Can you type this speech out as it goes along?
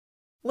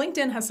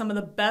LinkedIn has some of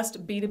the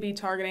best B2B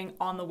targeting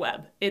on the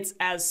web. It's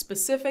as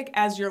specific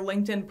as your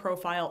LinkedIn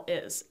profile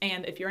is.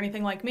 And if you're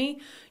anything like me,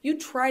 you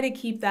try to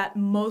keep that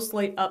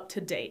mostly up to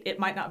date. It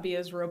might not be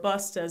as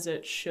robust as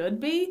it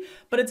should be,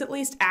 but it's at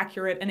least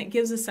accurate and it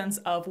gives a sense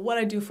of what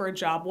I do for a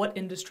job, what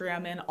industry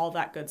I'm in, all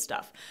that good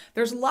stuff.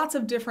 There's lots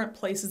of different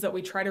places that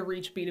we try to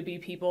reach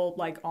B2B people,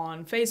 like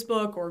on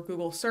Facebook or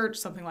Google search,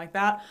 something like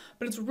that,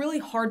 but it's really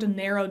hard to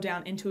narrow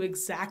down into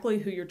exactly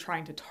who you're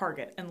trying to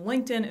target. And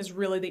LinkedIn is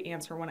really the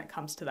answer when it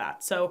comes to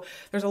that. So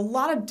there's a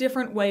lot of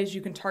different ways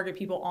you can target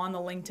people on the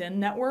LinkedIn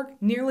network.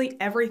 Nearly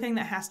everything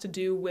that has to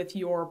do with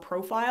your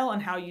profile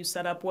and how you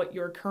set up what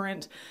your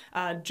current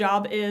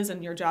job is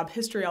and your job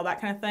history, all that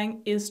kind of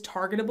thing, is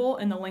targetable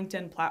in the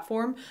LinkedIn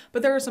platform.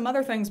 But there are some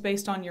other things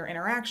based on your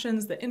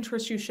interactions, the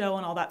interests you show,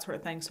 and all that sort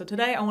of thing. So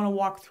today I want to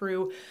walk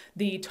through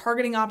the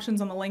targeting options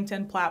on the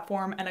LinkedIn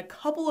platform and a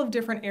couple of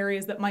different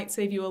areas that might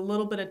save you a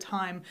little bit of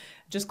time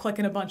just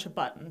clicking a bunch of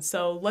buttons.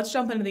 So let's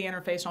jump into the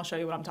interface and I'll show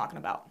you what I'm talking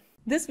about.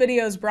 This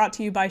video is brought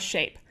to you by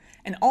Shape,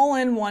 an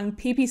all-in-one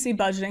PPC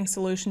budgeting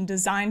solution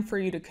designed for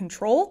you to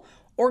control,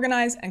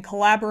 organize, and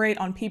collaborate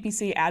on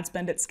PPC ad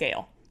spend at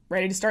scale.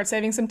 Ready to start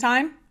saving some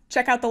time?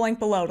 Check out the link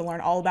below to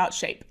learn all about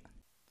Shape.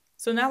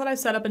 So now that I've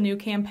set up a new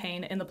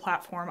campaign in the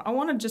platform, I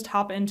want to just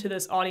hop into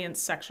this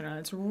audience section, and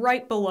it's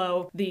right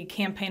below the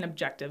campaign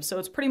objectives. So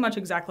it's pretty much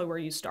exactly where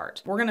you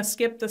start. We're going to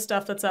skip the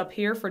stuff that's up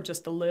here for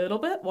just a little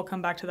bit. We'll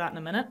come back to that in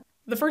a minute.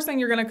 The first thing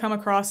you're going to come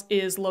across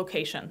is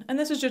location. And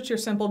this is just your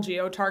simple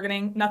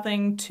geo-targeting,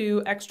 nothing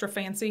too extra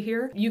fancy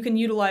here. You can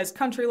utilize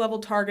country level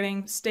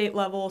targeting, state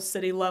level,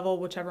 city level,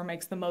 whichever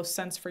makes the most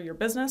sense for your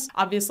business.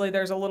 Obviously,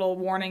 there's a little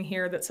warning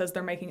here that says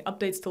they're making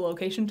updates to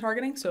location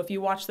targeting. So if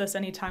you watch this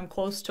anytime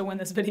close to when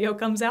this video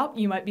comes out,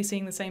 you might be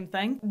seeing the same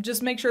thing.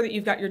 Just make sure that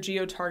you've got your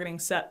geo-targeting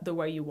set the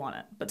way you want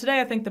it. But today,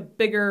 I think the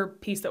bigger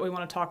piece that we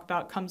want to talk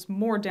about comes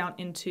more down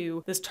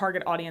into this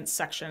target audience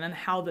section and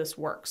how this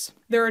works.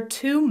 There are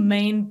two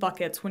main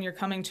buckets when you're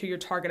coming to your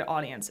target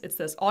audience. It's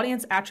this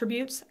audience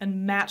attributes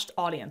and matched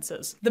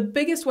audiences. The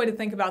biggest way to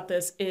think about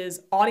this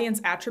is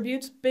audience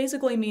attributes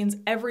basically means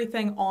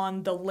everything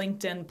on the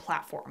LinkedIn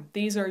platform.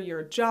 These are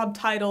your job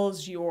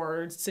titles,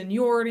 your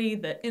seniority,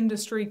 the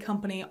industry,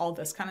 company, all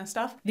this kind of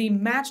stuff. The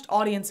matched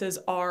audiences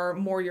are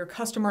more your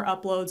customer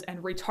uploads and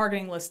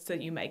retargeting lists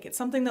that you make. It's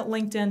something that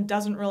LinkedIn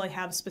doesn't really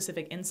have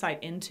specific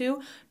insight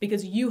into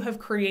because you have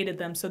created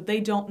them, so they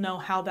don't know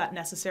how that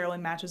necessarily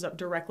matches up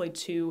directly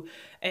to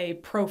a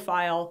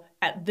profile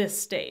at this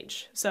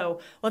stage.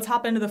 So let's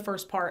hop into the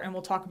first part and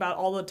we'll talk about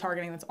all the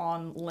targeting that's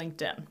on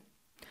LinkedIn.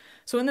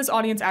 So in this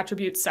audience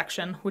attributes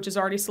section, which is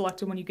already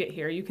selected when you get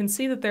here, you can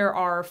see that there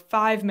are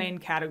 5 main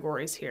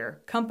categories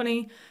here: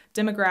 company,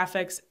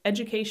 demographics,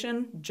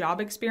 education, job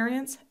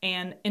experience,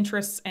 and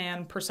interests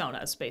and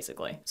personas,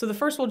 basically. So the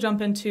first we'll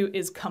jump into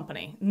is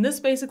company. And this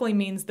basically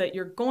means that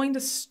you're going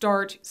to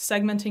start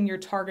segmenting your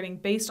targeting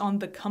based on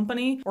the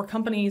company or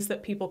companies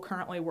that people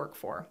currently work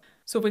for.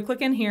 So if we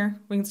click in here,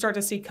 we can start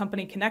to see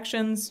company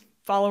connections,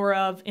 follower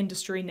of,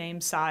 industry,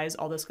 name, size,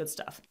 all this good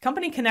stuff.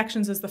 Company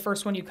connections is the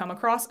first one you come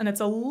across, and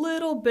it's a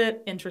little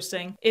bit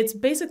interesting. It's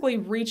basically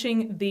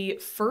reaching the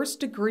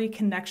first degree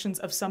connections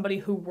of somebody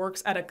who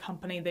works at a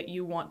company that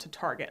you want to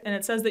target. And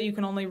it says that you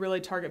can only really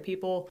target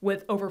people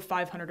with over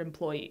 500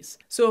 employees.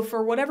 So if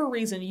for whatever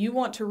reason you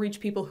want to reach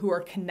people who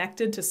are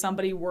connected to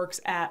somebody who works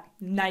at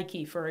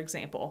Nike, for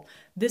example,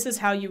 this is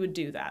how you would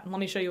do that. And let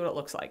me show you what it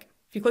looks like.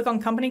 If you click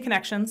on company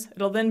connections,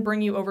 it'll then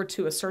bring you over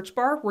to a search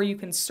bar where you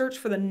can search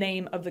for the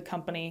name of the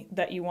company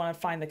that you want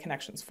to find the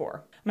connections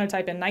for. I'm going to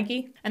type in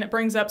Nike and it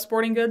brings up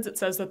sporting goods. It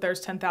says that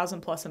there's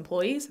 10,000 plus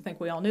employees. I think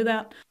we all knew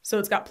that. So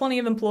it's got plenty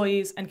of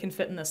employees and can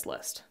fit in this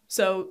list.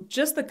 So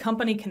just the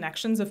company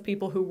connections of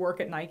people who work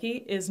at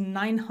Nike is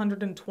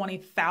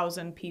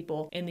 920,000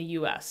 people in the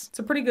US. It's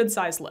a pretty good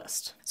size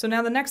list. So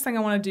now the next thing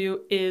I want to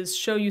do is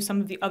show you some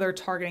of the other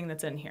targeting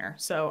that's in here.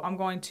 So I'm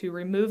going to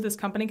remove this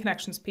company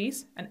connections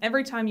piece, and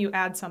every time you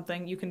add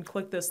something, you can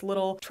click this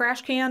little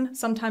trash can.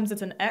 Sometimes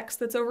it's an X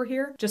that's over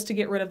here just to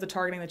get rid of the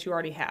targeting that you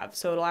already have.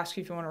 So it'll ask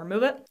you if you want to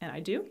remove it, and I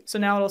do. So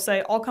now it'll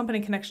say all company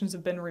connections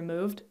have been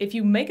removed. If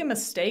you make a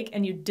mistake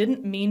and you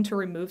didn't mean to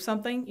remove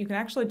something, you can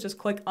actually just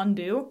click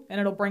undo and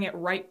it'll bring it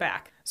right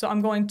back. So I'm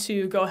going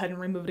to go ahead and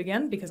remove it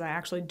again because I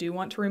actually do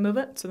want to remove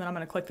it. So then I'm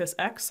going to click this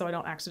X so I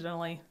don't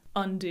accidentally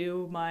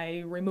undo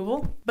my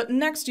removal. But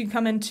next you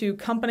come into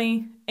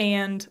company,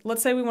 and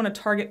let's say we want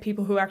to target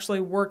people who actually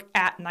work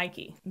at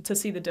Nike to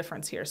see the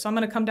difference here. So I'm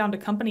going to come down to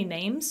company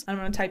names. I'm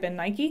going to type in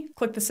Nike,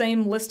 click the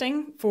same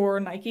listing for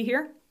Nike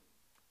here.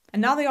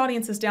 And now the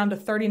audience is down to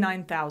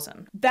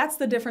 39,000. That's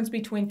the difference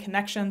between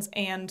connections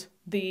and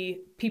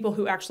the people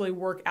who actually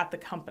work at the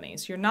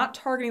companies. You're not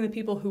targeting the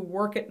people who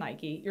work at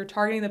Nike. You're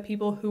targeting the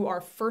people who are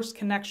first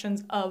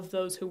connections of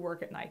those who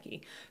work at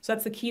Nike. So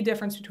that's the key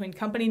difference between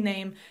company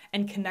name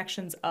and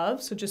connections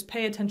of. So just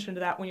pay attention to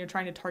that when you're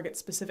trying to target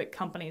specific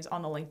companies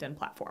on the LinkedIn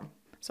platform.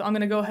 So I'm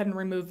going to go ahead and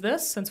remove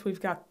this since we've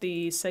got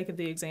the sake of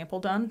the example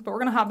done, but we're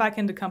going to hop back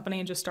into company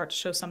and just start to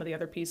show some of the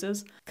other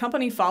pieces.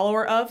 Company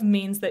follower of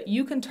means that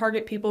you can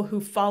target people who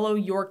follow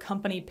your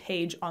company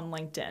page on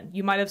LinkedIn.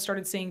 You might have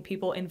started seeing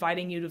people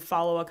inviting you to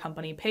follow a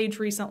company page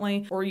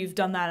recently, or you've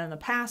done that in the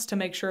past to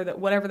make sure that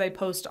whatever they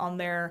post on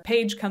their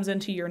page comes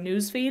into your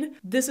newsfeed.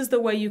 This is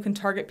the way you can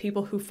target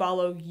people who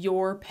follow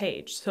your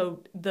page.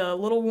 So the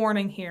little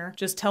warning here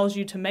just tells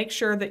you to make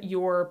sure that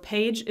your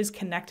page is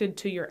connected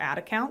to your ad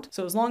account.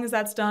 So as long as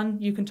that's done,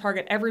 you can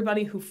target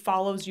everybody who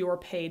follows your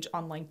page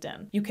on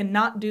LinkedIn. You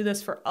cannot do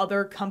this for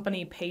other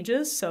company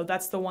pages, so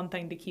that's the one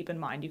thing to keep in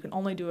mind. You can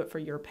only do it for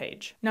your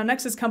page. Now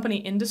next is company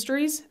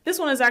industries. This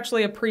one is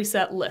actually a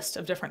preset list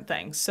of different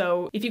things.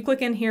 So if you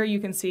click in here, you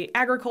can see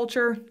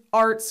agriculture,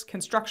 arts,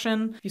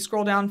 construction. If you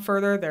scroll down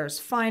further, there's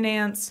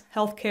finance,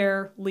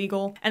 healthcare,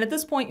 legal. And at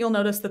this point, you'll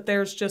notice that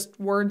there's just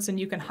words and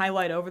you can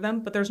highlight over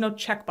them, but there's no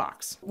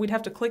checkbox. We'd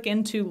have to click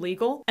into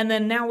legal, and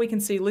then now we can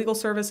see legal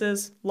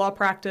services, law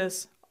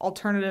practice,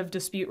 alternative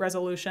dispute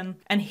resolution.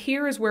 And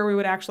here is where we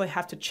would actually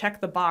have to check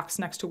the box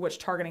next to which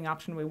targeting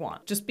option we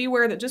want. Just be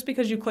aware that just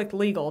because you clicked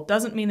legal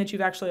doesn't mean that you've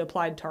actually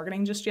applied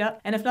targeting just yet.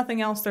 And if nothing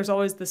else, there's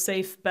always the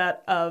safe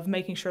bet of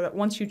making sure that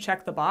once you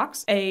check the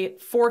box, a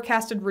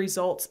forecasted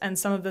results and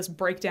some of this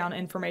breakdown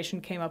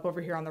information came up over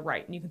here on the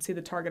right. And you can see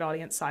the target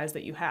audience size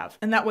that you have.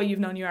 And that way you've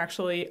known you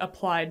actually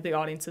applied the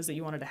audiences that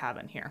you wanted to have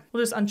in here.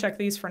 We'll just uncheck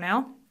these for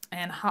now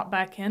and hop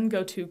back in,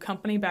 go to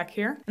company back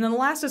here. And then the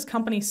last is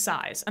company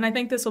size. And I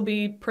think this will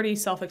be pretty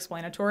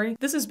self-explanatory.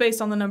 This is based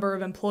on the number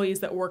of employees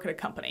that work at a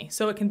company.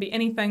 So it can be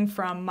anything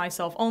from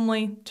myself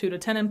only, 2 to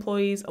 10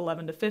 employees,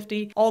 11 to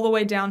 50, all the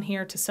way down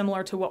here to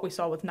similar to what we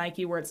saw with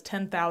Nike, where it's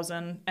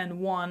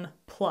 10,001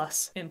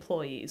 plus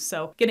employees.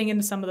 So getting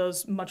into some of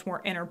those much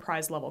more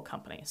enterprise level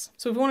companies.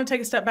 So if we want to take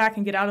a step back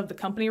and get out of the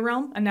company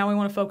realm, and now we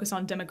want to focus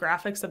on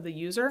demographics of the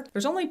user,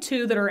 there's only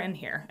 2 that are in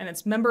here, and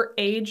it's member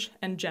age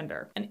and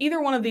gender. And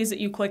either one of these that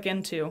you click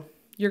into,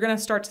 you're going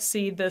to start to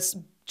see this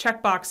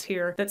checkbox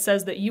here that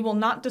says that you will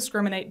not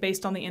discriminate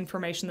based on the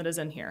information that is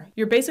in here.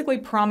 You're basically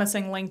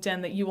promising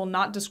LinkedIn that you will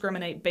not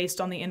discriminate based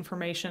on the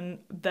information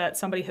that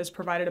somebody has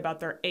provided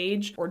about their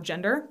age or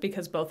gender,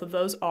 because both of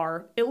those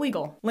are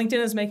illegal. LinkedIn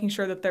is making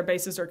sure that their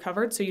bases are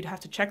covered, so you'd have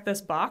to check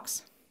this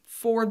box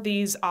for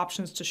these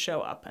options to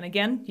show up. And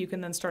again, you can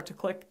then start to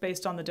click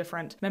based on the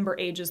different member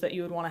ages that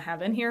you would want to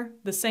have in here.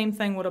 The same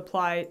thing would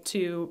apply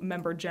to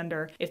member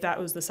gender if that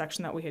was the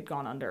section that we had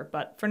gone under.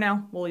 But for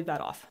now, we'll leave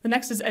that off. The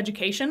next is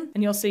education,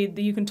 and you'll see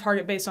that you can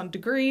target based on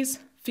degrees,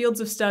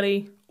 fields of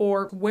study,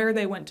 or where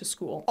they went to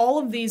school. All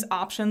of these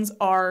options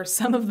are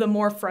some of the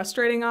more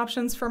frustrating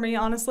options for me,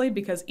 honestly,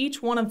 because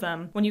each one of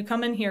them, when you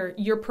come in here,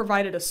 you're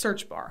provided a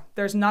search bar.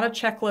 There's not a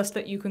checklist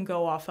that you can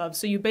go off of.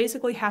 So you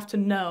basically have to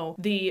know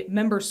the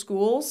member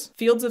schools,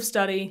 fields of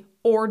study,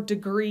 or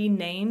degree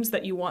names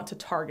that you want to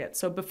target.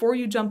 So before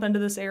you jump into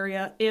this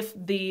area, if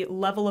the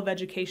level of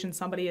education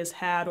somebody has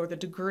had, or the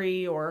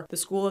degree, or the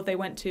school that they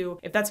went to,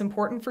 if that's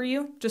important for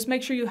you, just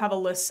make sure you have a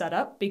list set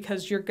up,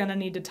 because you're gonna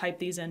need to type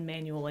these in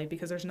manually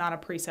because there's not a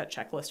preset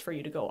checklist for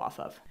you to go off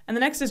of. And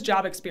the next is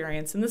job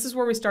experience. And this is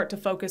where we start to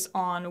focus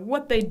on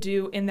what they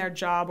do in their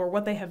job or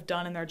what they have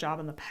done in their job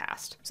in the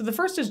past. So the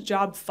first is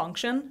job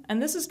function.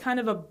 And this is kind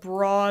of a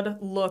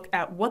broad look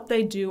at what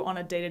they do on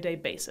a day-to-day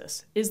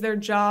basis. Is their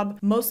job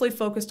mostly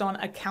focused on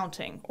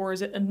accounting, or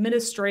is it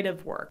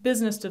administrative work,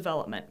 business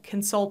development,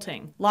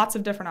 consulting, lots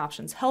of different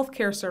options,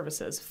 healthcare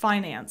services,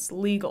 finance,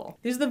 legal.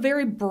 These are the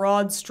very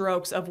broad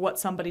strokes of what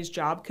somebody's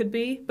job could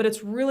be, but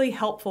it's really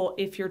helpful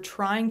if you're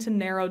trying to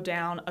narrow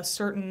down a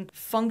certain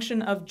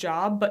function of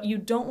job, but you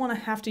don't want to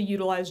have to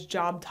utilize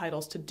job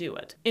titles to do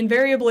it.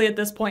 Invariably at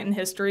this point in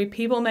history,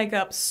 people make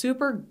up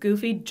super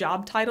goofy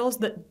job titles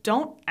that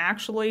don't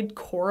actually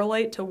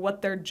correlate to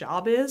what their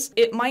job is.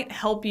 It might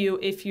help you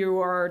if you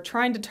are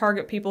trying to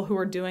target people who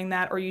are doing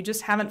that, or you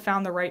just haven't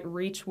found the right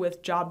reach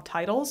with job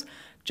titles.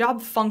 Job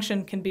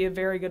function can be a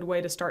very good way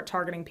to start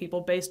targeting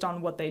people based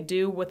on what they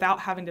do without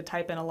having to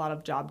type in a lot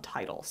of job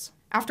titles.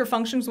 After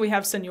functions, we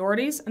have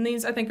seniorities, and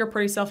these I think are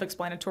pretty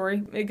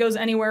self-explanatory. It goes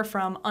anywhere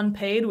from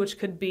unpaid, which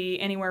could be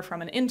anywhere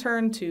from an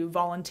intern to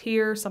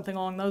volunteer, something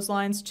along those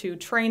lines, to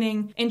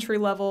training, entry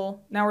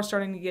level. Now we're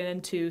starting to get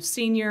into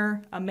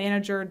senior, a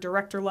manager,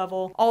 director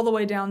level, all the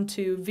way down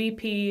to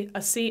VP, a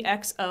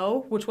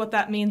CXO, which what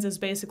that means is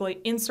basically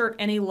insert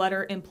any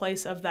letter in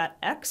place of that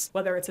X,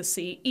 whether it's a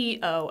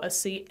CEO, a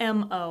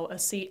CMO, a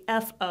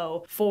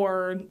CFO,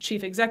 for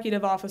Chief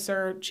Executive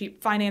Officer, Chief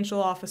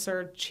Financial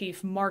Officer,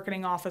 Chief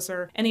Marketing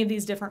Officer, any of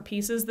these different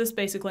pieces. This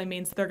basically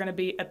means they're going to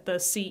be at the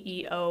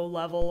CEO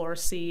level or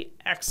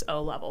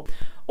CXO level.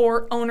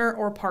 or owner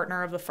or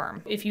partner of the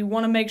firm. If you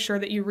want to make sure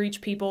that you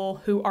reach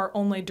people who are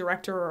only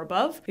director or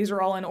above, these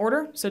are all in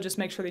order, so just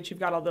make sure that you've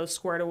got all those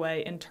squared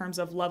away in terms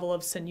of level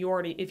of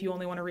seniority if you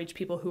only want to reach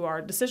people who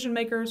are decision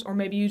makers, or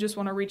maybe you just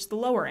want to reach the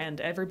lower end,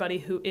 everybody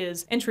who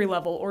is entry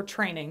level or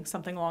training,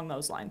 something along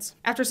those lines.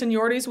 After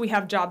seniorities, we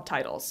have job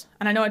titles.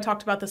 And I know I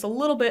talked about this a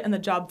little bit in the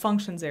job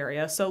functions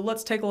area, so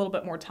let's take a little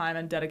bit more time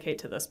and dedicate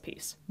to this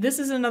piece. This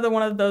is another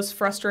one of those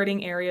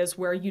frustrating areas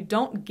where you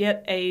don't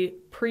get a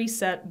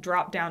preset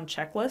drop-down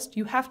checklist.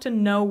 You have to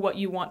know what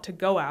you want to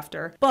go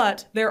after,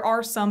 but there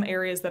are some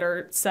areas that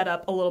are set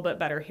up a little bit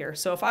better here.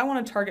 So if I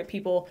want to target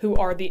people who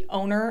are the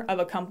owner of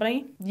a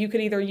company, you could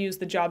either use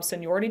the job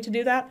seniority to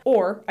do that,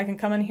 or I can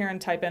come in here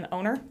and type in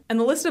owner, and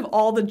the list of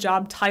all the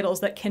job titles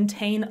that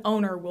contain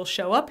owner will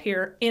show up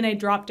here in a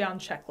drop-down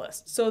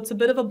checklist. So it's a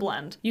bit of a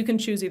blend. You can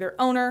choose either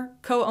owner,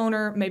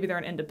 co-owner, maybe they're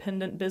an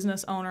independent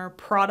business owner,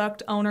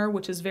 product owner,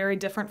 which is very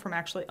different from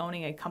actually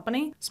owning a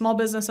company, small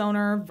business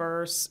owner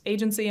versus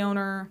agency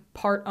owner,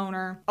 part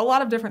owner, a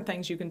lot of different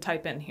things you can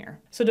type in here.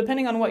 So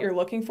depending on what you're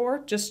looking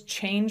for, just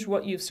change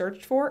what you've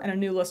searched for and a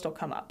new list will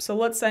come up. So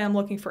let's say I'm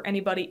looking for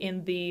anybody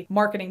in the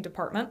marketing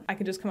department. I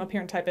can just come up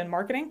here and type in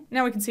marketing.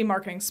 Now we can see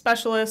marketing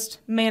specialist,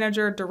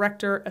 manager,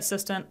 director,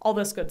 assistant, all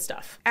this good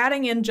stuff.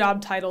 Adding in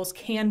job titles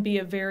can be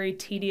a very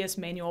tedious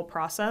manual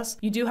process.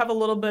 You do have a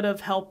little bit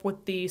of help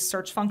with the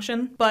search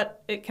function,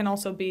 but it can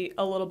also be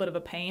a little bit of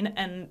a pain,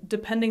 and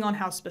depending on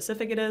how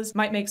specific it is,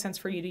 might make sense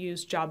for you to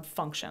use job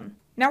function.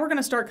 Now we're going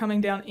to start coming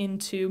down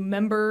into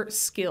member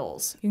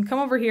skills. You can come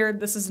over here.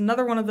 This is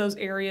another one of those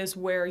areas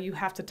where you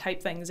have to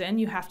type things in.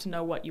 You have to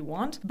know what you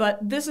want, but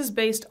this is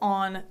based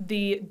on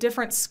the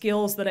different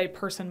skills that a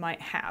person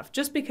might have.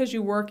 Just because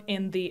you work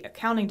in the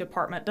accounting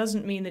department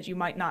doesn't mean that you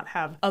might not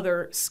have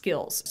other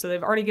skills. So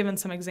they've already given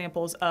some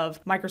examples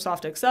of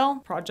Microsoft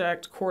Excel,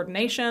 project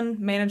coordination,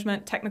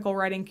 management, technical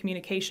writing,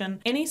 communication,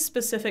 any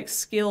specific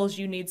skills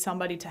you need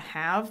somebody to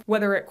have,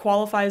 whether it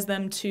qualifies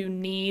them to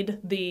need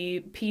the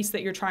piece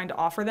that you're trying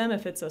to offer them,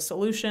 if it's a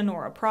solution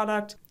or a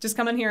product. Just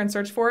come in here and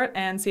search for it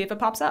and see if it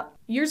pops up.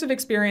 Years of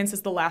experience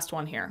is the last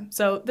one here.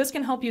 So this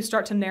can help you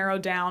start to narrow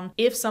down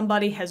if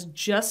somebody has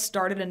just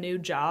started a new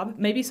job.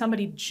 Maybe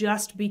somebody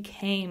just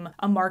became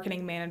a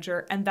marketing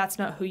manager and that's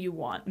not who you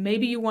want.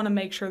 Maybe you want to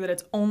make sure that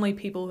it's only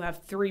people who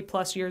have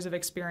 3+ years of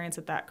experience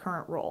at that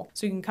current role.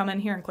 So you can come in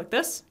here and click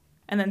this,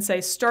 and then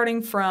say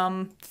starting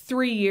from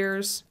 3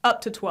 years up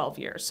to 12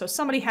 years. So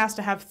somebody has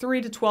to have 3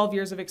 to 12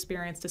 years of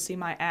experience to see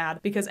my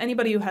ad, because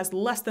anybody who has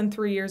less than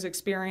 3 years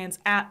experience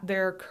at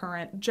their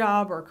current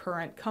job or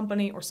current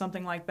company or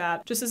something like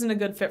that just isn't a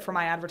good fit for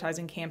my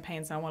advertising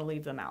campaigns, and I want to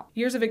leave them out.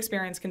 Years of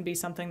experience can be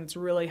something that's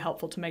really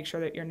helpful to make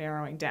sure that you're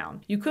narrowing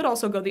down. You could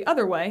also go the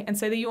other way and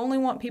say that you only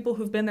want people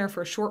who've been there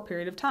for a short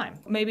period of time.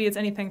 Maybe it's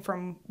anything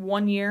from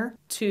 1 year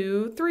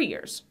to 3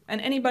 years. And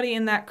anybody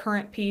in that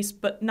current piece,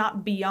 but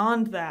not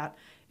beyond that,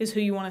 is who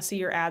you want to see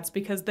your ads,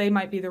 because they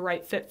might be the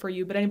right fit for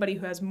you, but anybody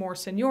who has more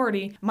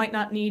seniority might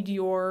not need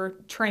your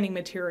training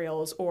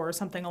materials or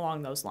something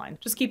along those lines.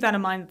 Just keep that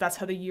in mind, that that's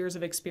how the years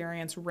of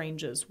experience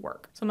ranges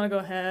work. So I'm going to go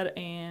ahead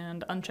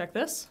and uncheck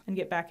this and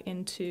get back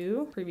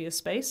into previous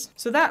space.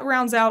 So that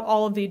rounds out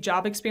all of the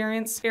job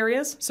experience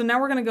areas. So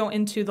now we're going to go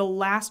into the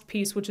last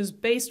piece, which is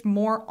based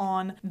more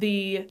on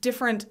the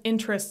different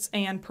interests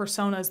and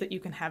personas that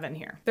you can have in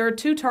here. There are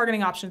 2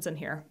 targeting options in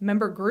here: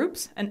 member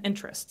groups and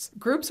interests.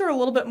 Groups are a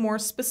little bit more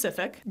specific.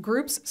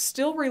 Groups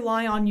still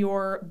rely on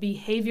your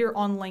behavior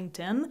on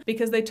LinkedIn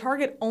because they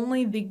target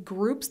only the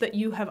groups that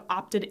you have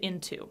opted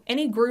into.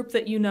 Any group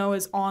that you know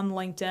is on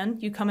LinkedIn,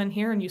 you come in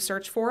here and you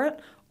search for it,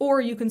 or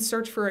you can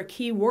search for a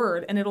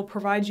keyword and it'll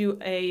provide you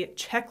a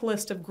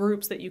checklist of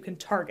groups that you can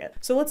target.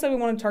 So let's say we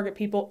want to target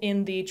people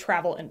in the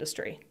travel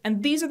industry.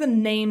 And these are the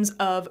names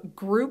of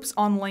groups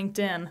on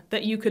LinkedIn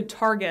that you could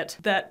target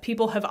that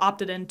people have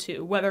opted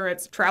into, whether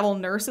it's Travel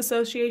Nurse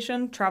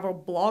Association,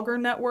 Travel Blogger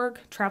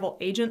Network, Travel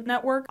Agent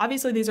Network.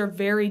 Obviously, these are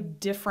very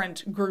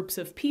different groups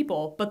of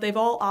people, but they've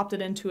all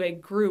opted into a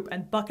group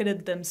and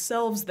bucketed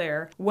themselves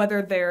there,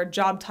 whether their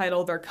job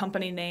title, their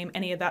company name,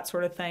 any of that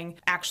sort of thing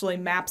actually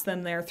maps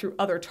them there through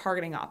other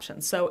targeting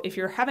options. So if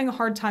you're having a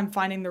hard time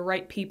finding the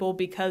right people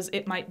because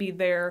it might be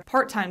their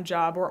part-time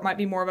job or it might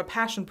be more of a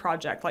passion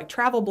project, like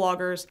travel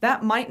bloggers,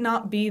 that might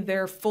not be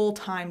their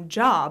full-time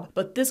job,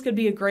 but this could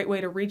be a great way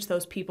to reach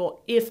those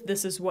people if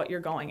this is what you're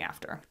going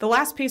after. The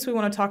last piece we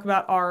want to talk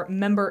about are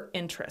member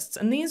interests,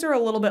 and these are a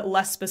little bit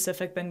less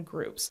specific than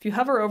groups. If you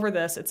hover over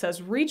this, it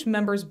says reach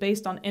members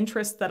based on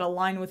interests that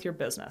align with your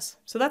business.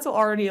 So that's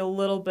already a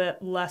little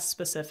bit less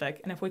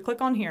specific. And if we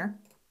click on here,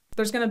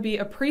 there's going to be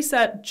a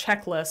preset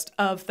checklist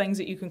of things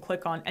that you can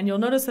click on, and you'll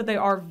notice that they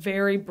are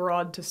very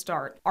broad to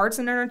start. Arts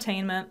and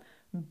entertainment,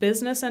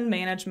 business and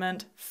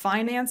management,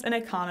 finance and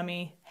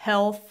economy,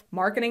 health,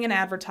 marketing and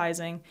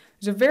advertising.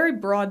 These are very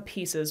broad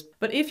pieces,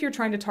 but if you're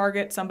trying to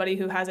target somebody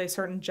who has a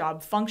certain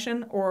job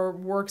function or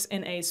works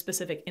in a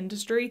specific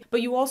industry,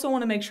 but you also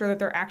want to make sure that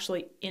they're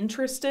actually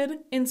interested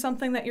in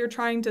something that you're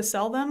trying to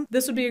sell them,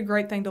 this would be a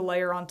great thing to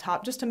layer on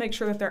top just to make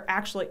sure that they're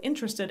actually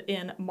interested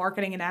in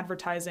marketing and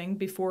advertising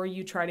before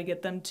you try to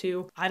get them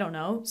to, I don't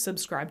know,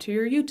 subscribe to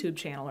your YouTube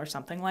channel or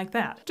something like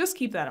that. Just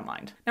keep that in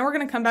mind. Now we're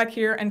going to come back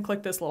here and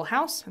click this little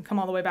house and come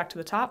all the way back to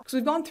the top because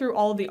we've gone through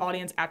all of the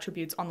audience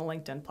attributes on the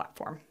LinkedIn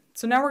platform.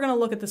 So now we're going to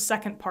look at the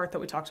second part that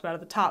we talked about at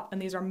the top,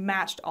 and these are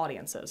matched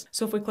audiences.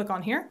 So if we click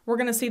on here, we're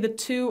going to see the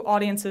two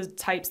audiences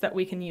types that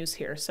we can use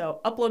here. So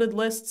uploaded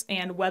lists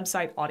and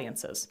website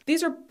audiences.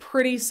 These are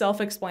pretty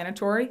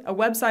self-explanatory. A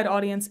website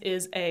audience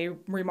is a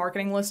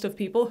remarketing list of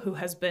people who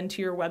has been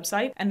to your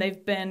website and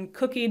they've been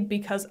cookied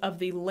because of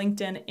the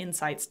LinkedIn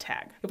Insights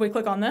tag. If we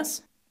click on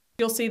this,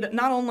 you'll see that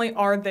not only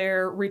are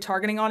there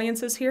retargeting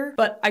audiences here,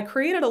 but I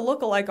created a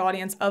lookalike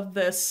audience of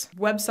this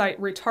website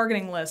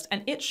retargeting list,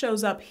 and it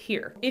shows up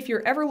here. If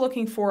you're ever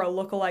looking for a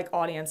lookalike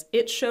audience,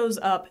 it shows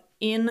up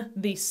in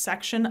the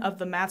section of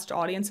the matched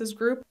audiences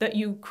group that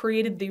you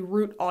created the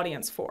root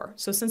audience for.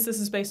 So since this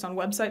is based on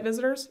website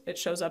visitors, it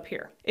shows up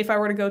here. If I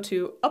were to go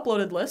to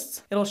uploaded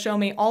lists, it'll show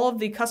me all of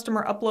the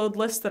customer upload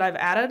lists that I've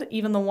added,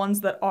 even the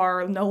ones that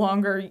are no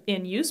longer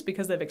in use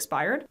because they've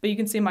expired. But you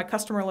can see my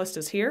customer list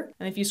is here.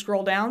 And if you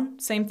scroll down,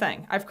 same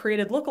thing. I've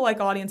created lookalike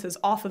audiences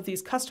off of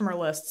these customer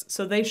lists,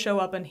 so they show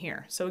up in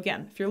here. So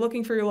again, if you're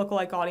looking for your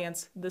lookalike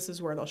audience, this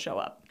is where they'll show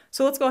up.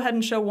 So let's go ahead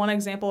and show one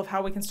example of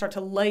how we can start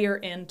to layer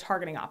in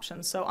targeting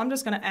options. So I'm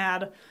just going to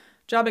add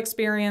job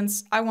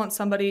experience. I want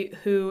somebody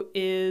who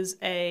is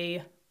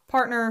a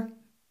partner,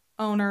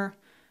 owner,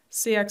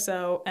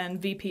 CXO,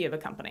 and VP of a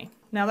company.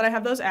 Now that I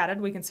have those added,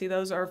 we can see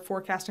those are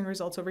forecasting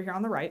results over here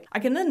on the right. I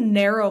can then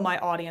narrow my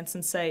audience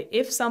and say,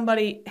 if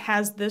somebody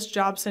has this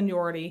job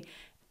seniority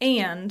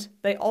and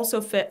they also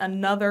fit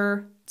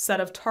another set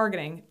of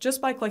targeting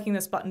just by clicking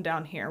this button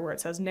down here where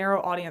it says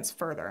narrow audience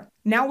further.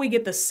 Now we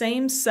get the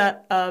same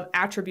set of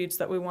attributes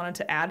that we wanted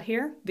to add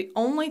here. The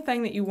only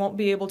thing that you won't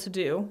be able to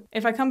do,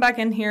 if I come back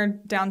in here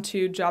down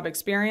to job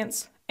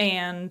experience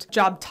and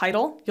job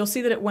title, you'll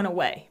see that it went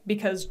away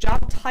because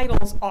job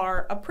titles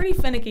are a pretty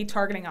finicky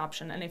targeting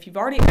option. And if you've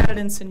already added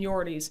in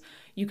seniorities,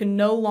 you can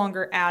no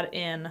longer add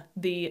in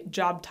the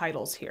job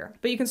titles here.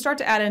 But you can start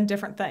to add in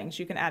different things.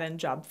 You can add in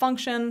job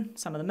function,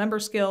 some of the member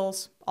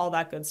skills, all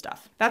that good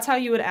stuff. That's how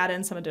you would add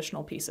in some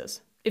additional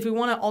pieces. If we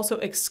want to also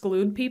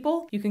exclude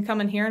people, you can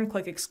come in here and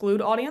click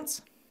exclude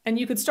audience. And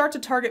you could start to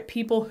target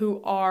people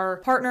who are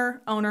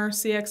partner, owner,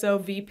 CXO,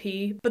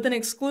 VP, but then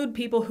exclude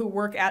people who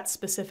work at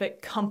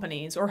specific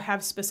companies or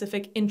have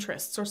specific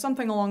interests or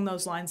something along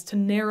those lines to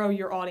narrow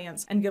your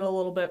audience and get a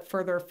little bit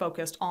further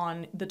focused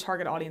on the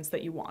target audience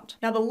that you want.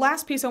 Now, the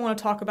last piece I want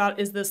to talk about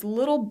is this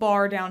little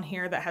bar down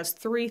here that has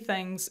three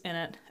things in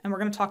it, and we're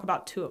going to talk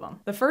about two of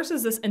them. The first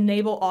is this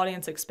enable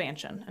audience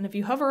expansion. And if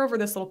you hover over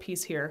this little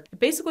piece here, it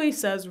basically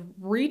says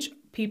reach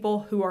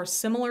people who are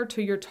similar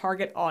to your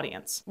target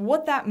audience.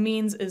 What that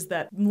means is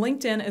that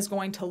LinkedIn is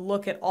going to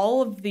look at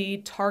all of the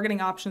targeting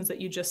options that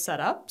you just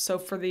set up. So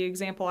for the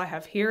example I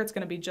have here, it's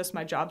going to be just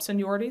my job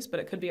seniorities, but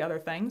it could be other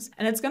things.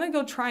 And it's going to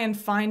go try and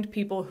find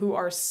people who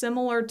are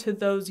similar to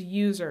those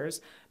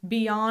users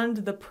beyond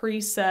the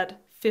preset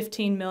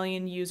 15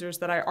 million users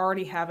that I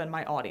already have in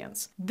my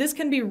audience. This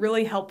can be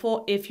really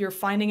helpful if you're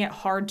finding it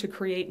hard to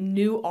create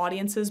new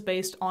audiences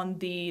based on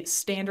the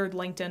standard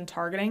LinkedIn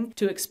targeting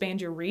to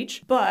expand your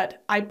reach.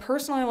 But I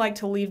personally like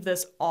to leave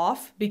this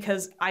off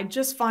because I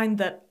just find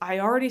that I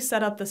already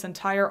set up this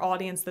entire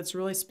audience that's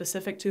really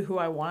specific to who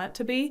I want it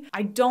to be.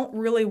 I don't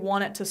really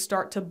want it to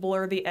start to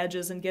blur the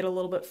edges and get a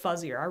little bit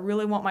fuzzier. I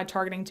really want my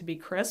targeting to be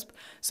crisp.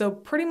 So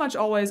pretty much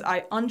always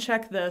I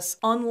uncheck this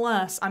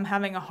unless I'm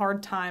having a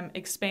hard time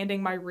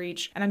expanding my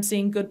reach and I'm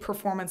seeing good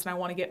performance and I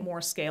want to get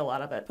more scale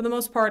out of it. For the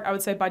most part, I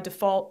would say by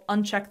default,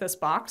 uncheck this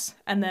box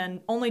and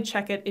then only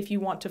check it if you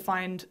want to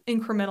find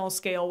incremental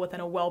scale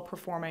within a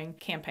well-performing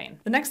campaign.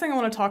 The next thing I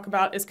want to talk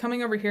about is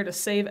coming over here to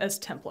save as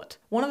template.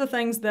 One of the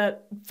things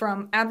that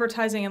from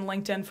advertising in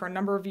LinkedIn for a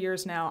number of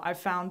years now, I've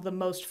found the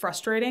most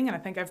frustrating, and I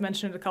think I've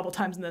mentioned it a couple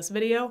times in this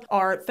video,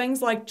 are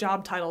things like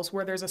job titles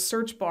where there's a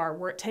search bar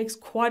where it takes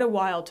quite a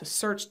while to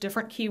search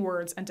different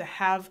keywords and to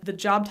have the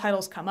job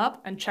titles come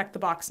up and check the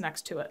box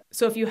next to it.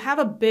 So if you have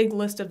a big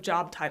list of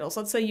job titles,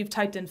 let's say you've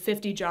typed in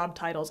 50 job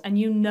titles and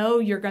you know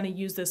you're going to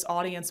use this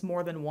audience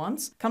more than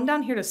once, come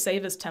down here to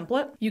save as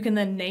template. You can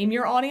then name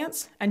your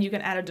audience and you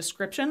can add a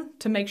description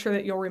to make sure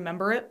that you'll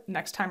remember it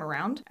next time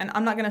around. And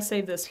I'm not going to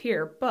save this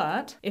here,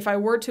 but if I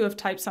were to have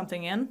typed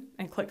something in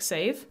and click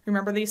save,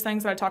 remember these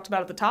things that I talked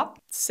about at the top?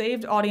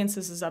 Saved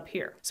audiences is up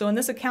here. So in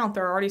this account,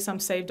 there are already some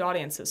saved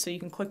audiences. So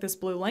you can click this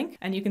blue link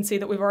and you can see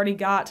that we've already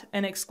got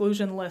an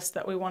exclusion list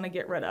that we want to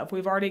get rid of.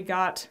 We've already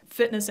got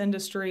fitness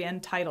industry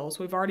and titles.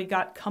 We've already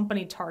got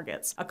company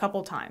targets a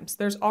couple times.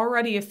 There's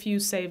already a few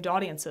saved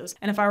audiences.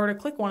 And if I were to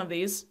click one of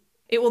these,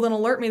 It will then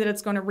alert me that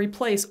it's going to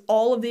replace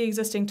all of the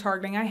existing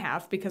targeting I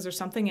have because there's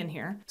something in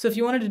here. So if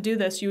you wanted to do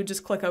this, you would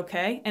just click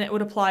OK, and it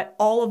would apply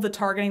all of the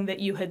targeting that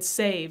you had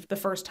saved the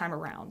first time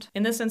around.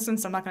 In this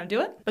instance, I'm not going to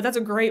do it, but that's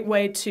a great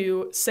way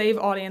to save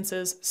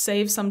audiences,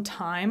 save some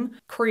time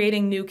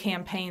creating new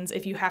campaigns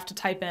if you have to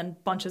type in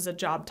bunches of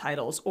job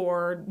titles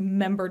or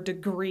member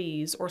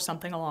degrees or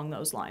something along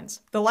those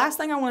lines. The last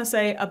thing I want to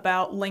say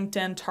about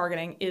LinkedIn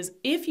targeting is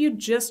if you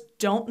just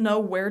don't know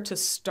where to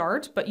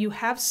start, but you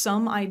have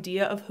some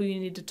idea of who you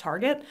need to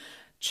target,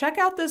 check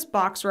out this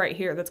box right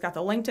here that's got the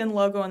LinkedIn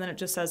logo and then it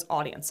just says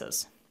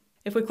audiences.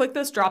 If we click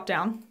this drop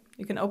down,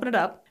 you can open it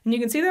up and you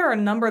can see there are a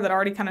number that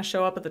already kind of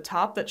show up at the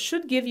top that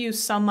should give you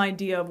some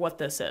idea of what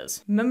this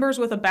is. Members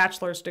with a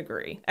bachelor's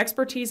degree,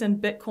 expertise in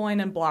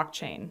Bitcoin and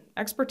blockchain,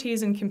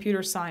 expertise in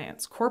computer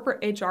science,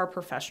 corporate HR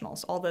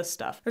professionals, all this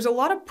stuff. There's a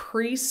lot of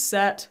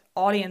preset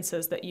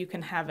audiences that you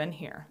can have in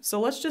here. So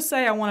let's just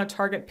say I want to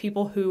target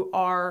people who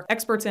are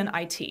experts in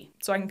IT.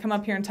 So I can come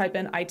up here and type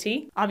in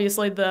IT.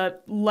 Obviously the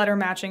letter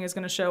matching is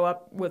going to show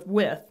up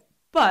with,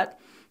 but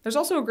there's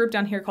also a group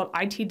down here called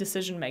IT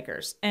decision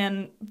makers.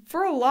 And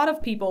for a lot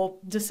of people,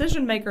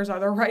 decision makers are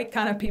the right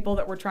kind of people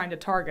that we're trying to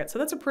target. So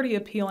that's a pretty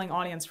appealing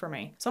audience for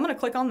me. So I'm going to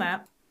click on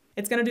that.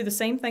 It's going to do the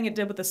same thing it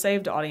did with the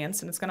saved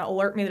audience, and it's going to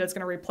alert me that it's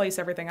going to replace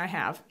everything I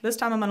have. This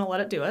time I'm going to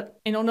let it do it.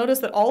 And you'll notice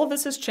that all of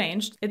this has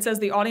changed. It says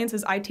the audience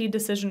is IT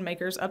decision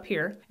makers up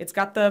here. It's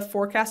got the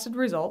forecasted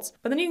results,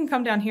 but then you can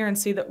come down here and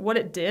see that what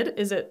it did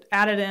is it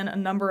added in a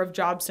number of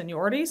job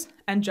seniorities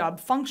and job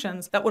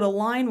functions that would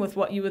align with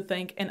what you would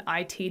think an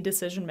IT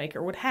decision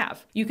maker would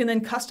have. You can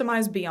then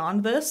customize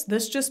beyond this.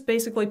 This just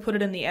basically put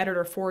it in the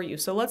editor for you.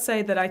 So let's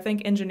say that I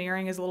think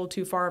engineering is a little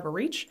too far of a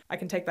reach. I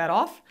can take that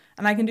off,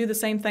 and I can do the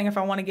same thing if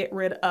I want to get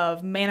rid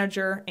of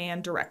manager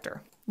and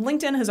director.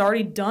 LinkedIn has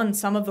already done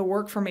some of the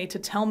work for me to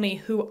tell me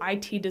who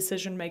IT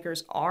decision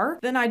makers are.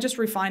 Then I just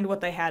refined what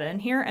they had in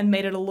here and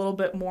made it a little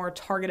bit more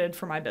targeted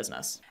for my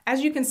business.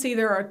 As you can see,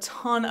 there are a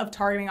ton of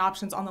targeting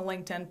options on the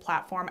LinkedIn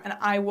platform, and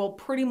I will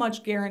pretty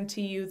much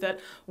guarantee you that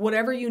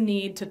whatever you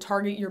need to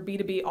target your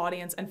B2B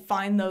audience and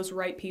find those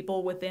right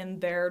people within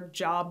their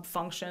job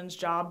functions,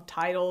 job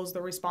titles,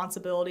 the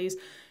responsibilities,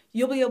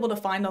 you'll be able to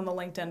find on the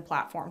LinkedIn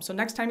platform. So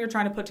next time you're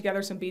trying to put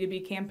together some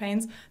B2B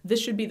campaigns, this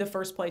should be the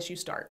first place you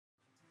start.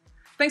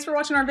 Thanks for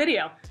watching our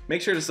video.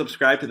 Make sure to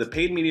subscribe to the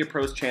Paid Media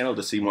Pros channel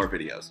to see more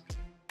videos.